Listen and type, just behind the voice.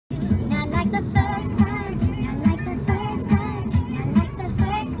like the first time, not like the first time, not like the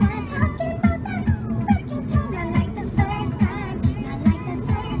first time. Talking about that second time, not like the first time, not like the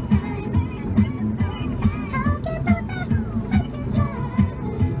first time, not like the first time. Talking about that second time.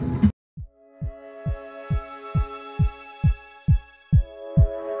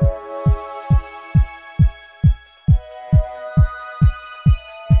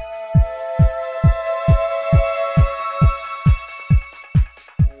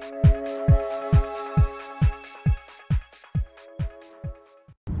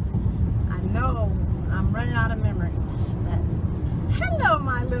 I know I'm running out of memory, but hello,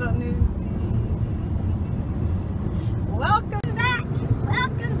 my little newsies. Welcome back,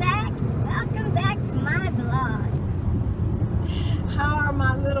 welcome back, welcome back to my vlog. How are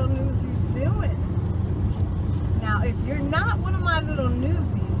my little newsies doing? Now, if you're not one of my little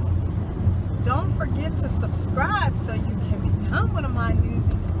newsies, don't forget to subscribe so you can become one of my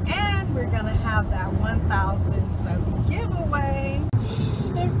newsies, and we're gonna have that 1,000 sub giveaway.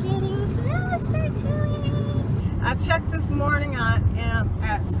 It's getting closer to it. I checked this morning. I am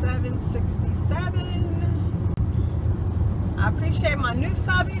at 767. I appreciate my new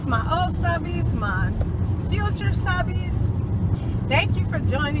subbies, my old subbies, my future subbies. Thank you for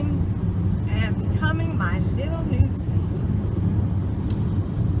joining and becoming my little newsie.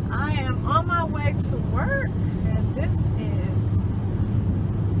 I am on my way to work, and this is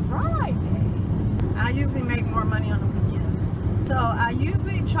Friday. I usually make more money on the weekend. So I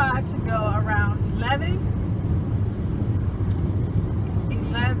usually try to go around 11,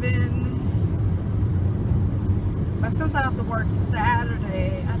 but since I have to work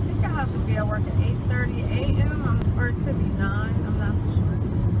Saturday, I think I have to be at work at 8:30 a.m. or it could be 9, I'm not for sure.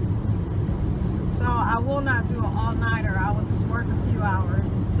 So I will not do an all-nighter. I will just work a few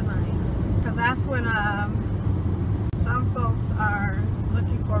hours tonight, because that's when some folks are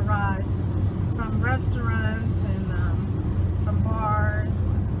looking for rides from restaurants and from bars.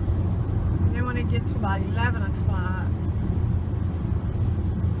 Then when it gets to about 11 o'clock,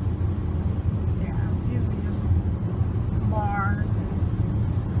 yeah, it's usually just bars.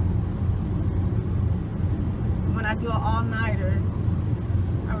 And when I do an all-nighter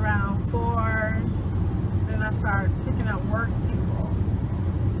around 4, then I start picking up work people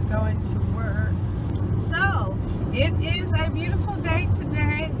going to work. So it is a beautiful day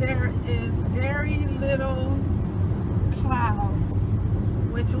today. There is very little clouds,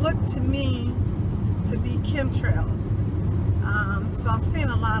 which look to me to be chemtrails. So I'm seeing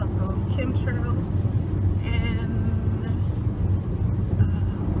a lot of those chemtrails, and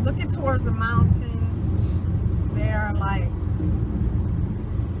looking towards the mountains, they're like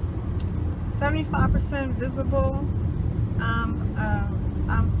 75% visible.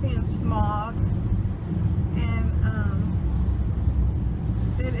 I'm seeing smog, and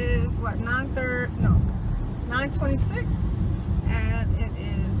it is what, 9:26, and it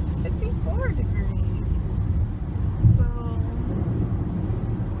is 54 degrees. So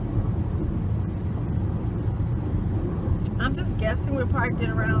I'm just guessing we'll probably get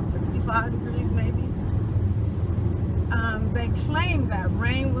around 65 degrees maybe. They claimed that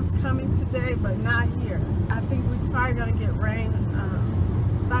rain was coming today, but not here. I think we're probably gonna get rain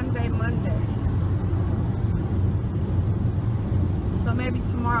Sunday, Monday. So maybe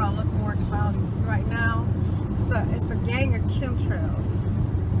tomorrow will look more cloudy. Right now, it's a gang of chemtrails.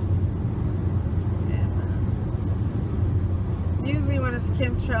 And usually when it's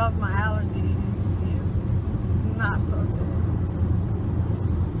chemtrails, my allergy usually is not so good.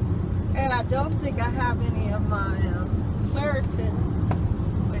 And I don't think I have any of my Claritin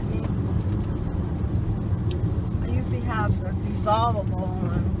with me. I usually have the dissolvable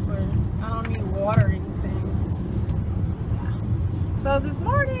ones where I don't need water or anything. Yeah. So this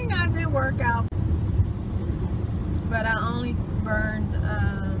morning I did work out, but I only burned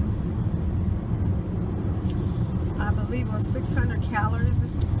I believe it was 600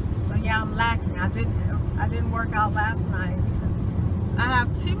 calories. So yeah, I'm lacking. I didn't work out last night because I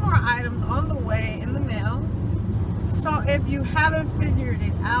have 2 more items on the way in the mail. So if you haven't figured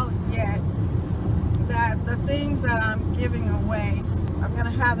it out yet, that the things that I'm giving away, I'm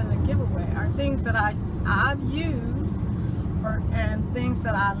gonna have in the giveaway, are things that I've used and things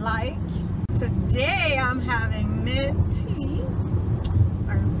that I like. Today I'm having mint tea,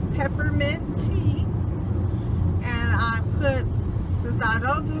 or peppermint tea, and I put, since I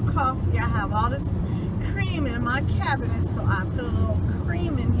don't do coffee, I have all this cream in my cabinet, so I put a little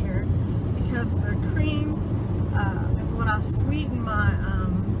cream in here because the cream is what I sweeten my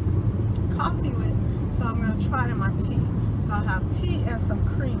coffee with. So I'm going to try it in my tea. So I'll have tea and some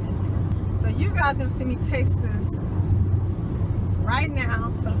cream in here. So you guys are going to see me taste this right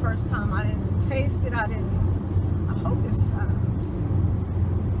now for the first first time. I didn't taste it. I hope it's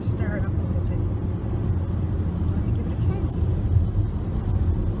stirred up a little bit. Let me give it a taste.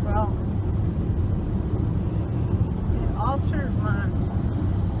 Well, it altered my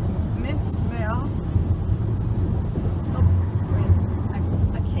mint smell. Oh, wait, I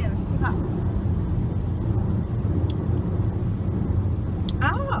can't, it's too hot.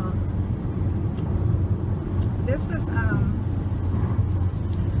 Oh, this is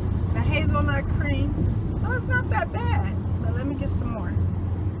the hazelnut cream, so it's not that bad, but let me get some more.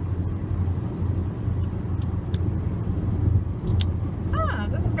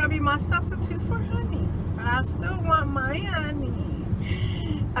 This is gonna be my substitute for honey, but I still want my honey.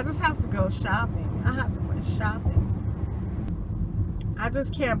 I just have to go shopping. I have to go shopping. I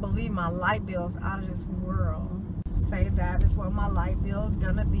just can't believe my light bill's out of this world. Say that is what my light bill is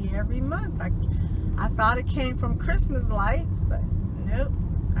gonna be every month. I thought it came from Christmas lights, but nope.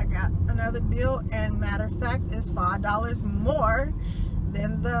 I got another bill, and matter of fact, it's $5 more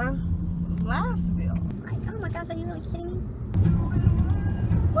than the last bill. It's like, oh my gosh, are you really kidding me?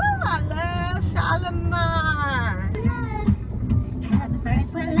 Woo, I love Shalimar. Cause the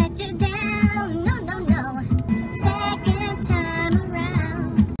first one let you down. No, no, no. Second time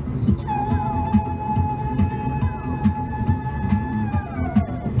around.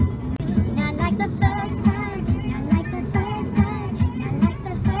 Not like the first time. Not like the first time. Not like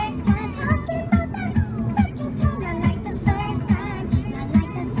the first time. Talking about that second time. Not like the first time. Not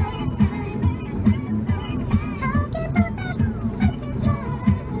like the first time. Talking about that second time.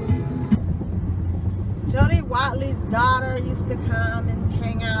 Jody Watley's daughter used to come and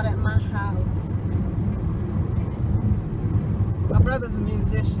hang out at my house. My brother's a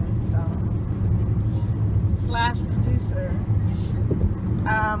musician, so slash producer.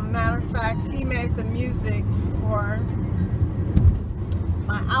 Matter of fact, he made the music for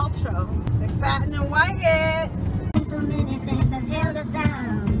my outro. McFadden and Whitehead. So many things that's held us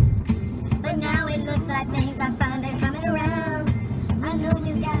down, but now it looks like things are finally coming around. I know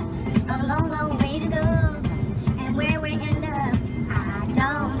you got a long, long way to go, and where we end up, I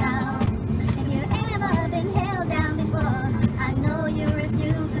don't know. If you've ever been held down before, I know you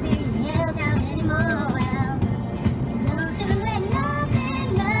refuse to be held down anymore. Well, don't you let nothing,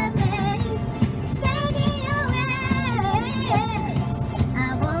 nothing stand in your way. I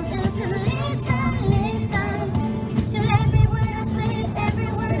want you to listen to every word I say, every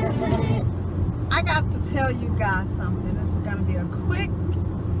word I say. I got to tell you guys something. This is going to be a quick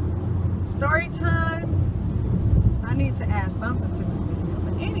story time. So I need to add something to this video.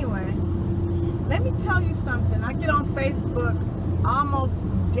 But anyway, let me tell you something. I get on Facebook almost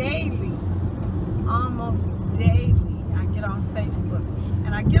daily. Almost daily I get on Facebook.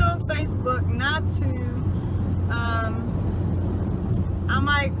 And I get on Facebook not to, I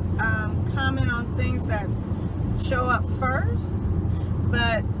might comment on things that show up first,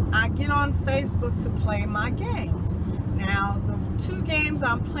 but I get on Facebook to play my games. Now, the two games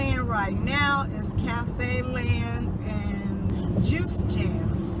I'm playing right now is Cafe Land and Juice Jam.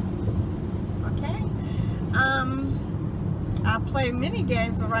 Okay? I play many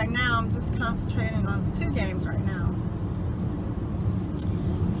games, but right now I'm just concentrating on the two games right now.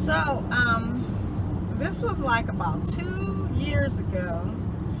 So, this was like about 2 years ago,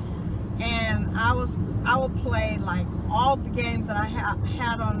 and I would play like all the games that I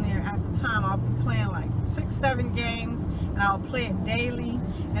had on there at the time. I'll be playing like 6, 7 games, and I'll play it daily.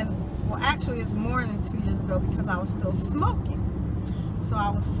 And well, actually it's more than 2 years ago because I was still smoking. So I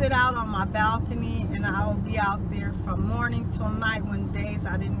would sit out on my balcony, and I would be out there from morning till night when days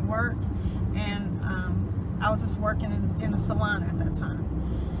I didn't work, and I was just working in a salon at that time.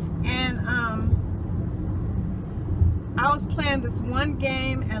 And I was playing this one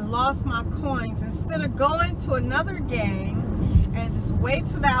game and lost my coins. Instead of going to another game and just wait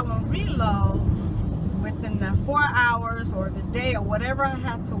till that one reload within the 4 hours or the day or whatever I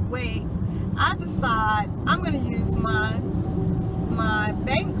had to wait, I decide I'm going to use my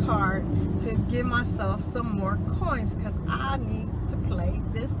bank card to give myself some more coins because I need to play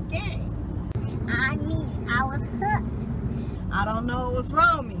this game. I was hooked. I don't know what was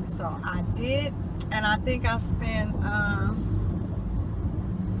wrong with me, so I did, and I think I spent,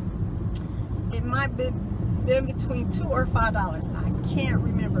 it might be been between $2 or $5. I can't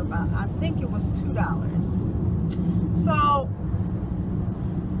remember, but I think it was $2. So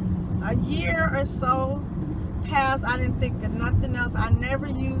a year or so passed. I didn't think of nothing else. I never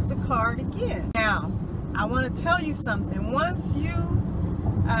used the card again. Now, I want to tell you something. Once you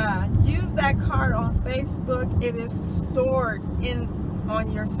use that card on Facebook, it is stored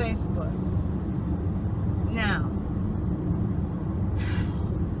on your Facebook. Now,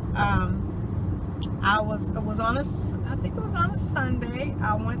 I think it was on a Sunday.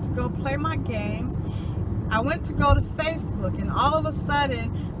 I went to go play my games. I went to go to Facebook, and all of a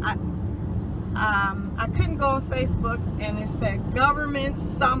sudden, I couldn't go on Facebook, and it said government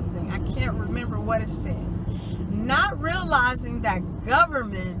something. I can't remember what it said. Not realizing that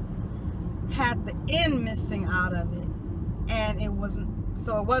government had the N missing out of it, and it wasn't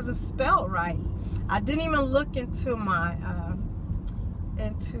spelled right. I didn't even look into my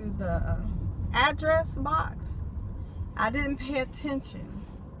into the address box. I didn't pay attention.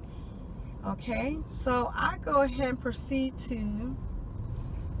 Okay, so I go ahead and proceed to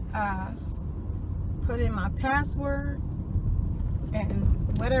put in my password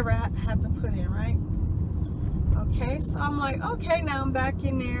and whatever I had to put in, right? Okay, so I'm like, okay, now I'm back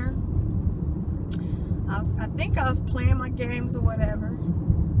in there. I think I was playing my games or whatever,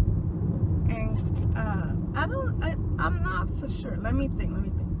 and I'm not for sure. Let me think.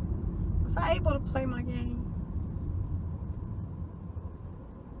 Was I able to play my game?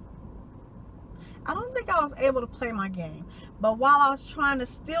 I don't think I was able to play my game, but while I was trying to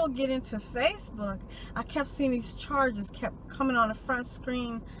still get into Facebook, I kept seeing these charges kept coming on the front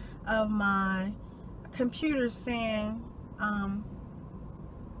screen of my computer saying $3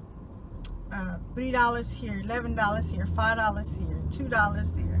 here, $11 here, $5 here,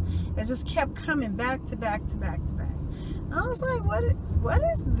 $2 there. It just kept coming back to back to back to back. I was like, what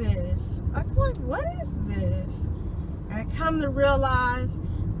is this? I'm like, what is this? And I come to realize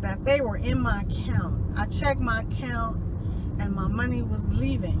that they were in my account. I checked my account and my money was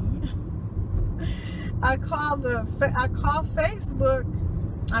leaving. I called Facebook.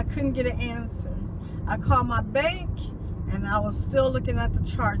 I couldn't get an answer. I called my bank, and I was still looking at the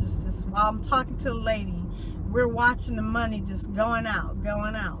charges. Just while I'm talking to the lady, we're watching the money just going out,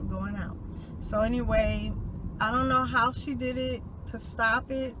 going out, going out. So anyway, I don't know how she did it to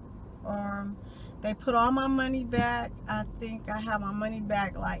stop it, or they put all my money back. I think I have my money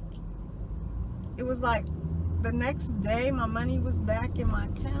back, like, it was like the next day my money was back in my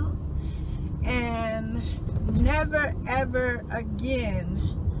account. And never ever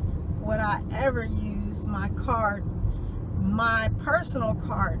again would I ever use my card, my personal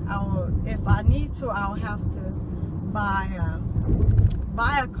card. If I need to, I'll have to buy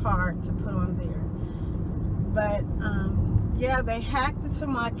a card to put on there. But yeah, they hacked into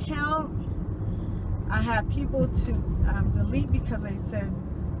my account. I had people to delete because they said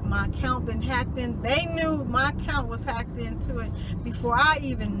my account been hacked in. They knew my account was hacked into it before I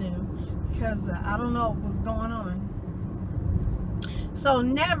even knew, because I don't know what was going on. So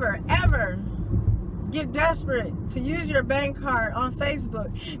never ever get desperate to use your bank card on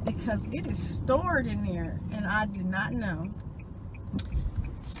Facebook, because it is stored in there, and I did not know.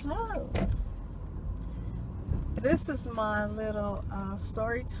 So this is my little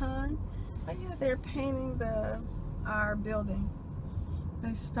story time. Oh yeah, they're painting our building.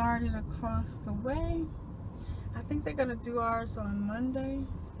 They started across the way. I think they're gonna do ours on Monday.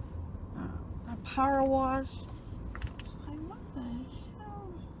 A power wash. It's like, what the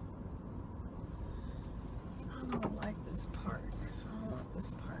hell? I don't like this part. I don't like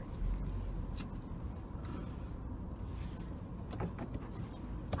this part.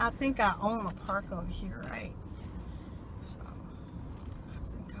 I think I own a park over here, right? So I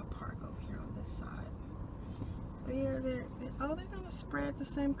think I'll park over here on this side. So yeah, they're gonna spread the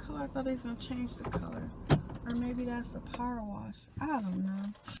same color. I thought they was gonna change the color, or maybe that's a power wash. I don't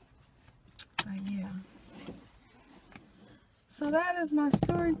know. Yeah. So that is my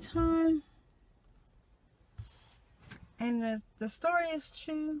story time, and the story is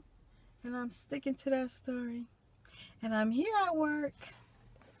true, and I'm sticking to that story, and I'm here at work.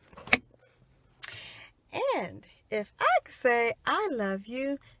 And if I could say I love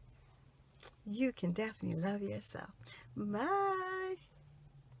you, you can definitely love yourself. Bye.